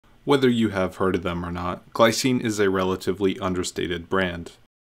Whether you have heard of them or not, Glycine is a relatively understated brand.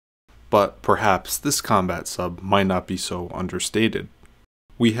 But perhaps this combat sub might not be so understated.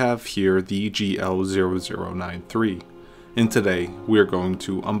 We have here the GL0093, and today we are going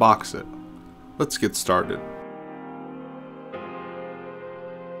to unbox it. Let's get started.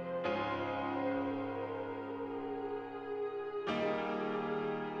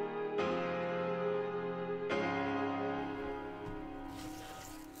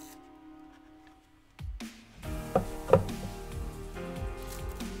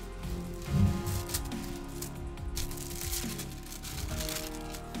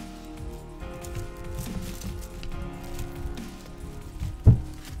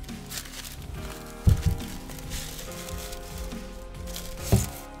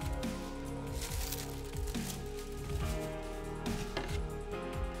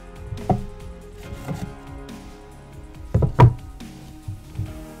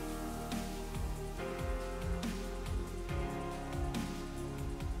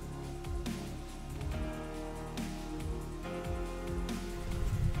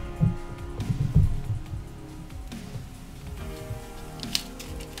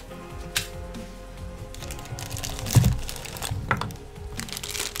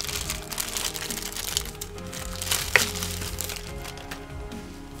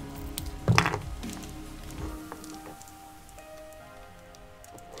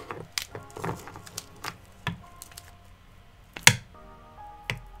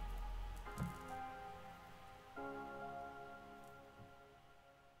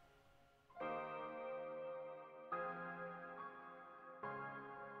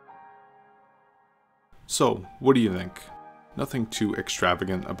 So, what do you think? Nothing too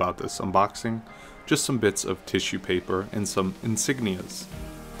extravagant about this unboxing, just some bits of tissue paper and some insignias.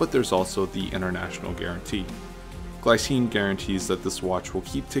 But there's also the international guarantee. Glycine guarantees that this watch will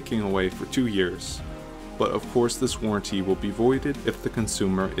keep ticking away for 2 years. But of course this warranty will be voided if the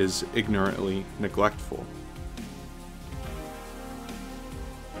consumer is ignorantly neglectful.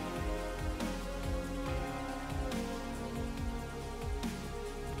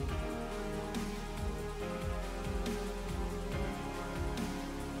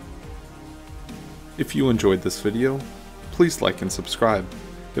 If you enjoyed this video, please like and subscribe.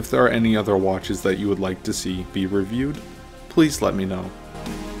 If there are any other watches that you would like to see be reviewed, please let me know.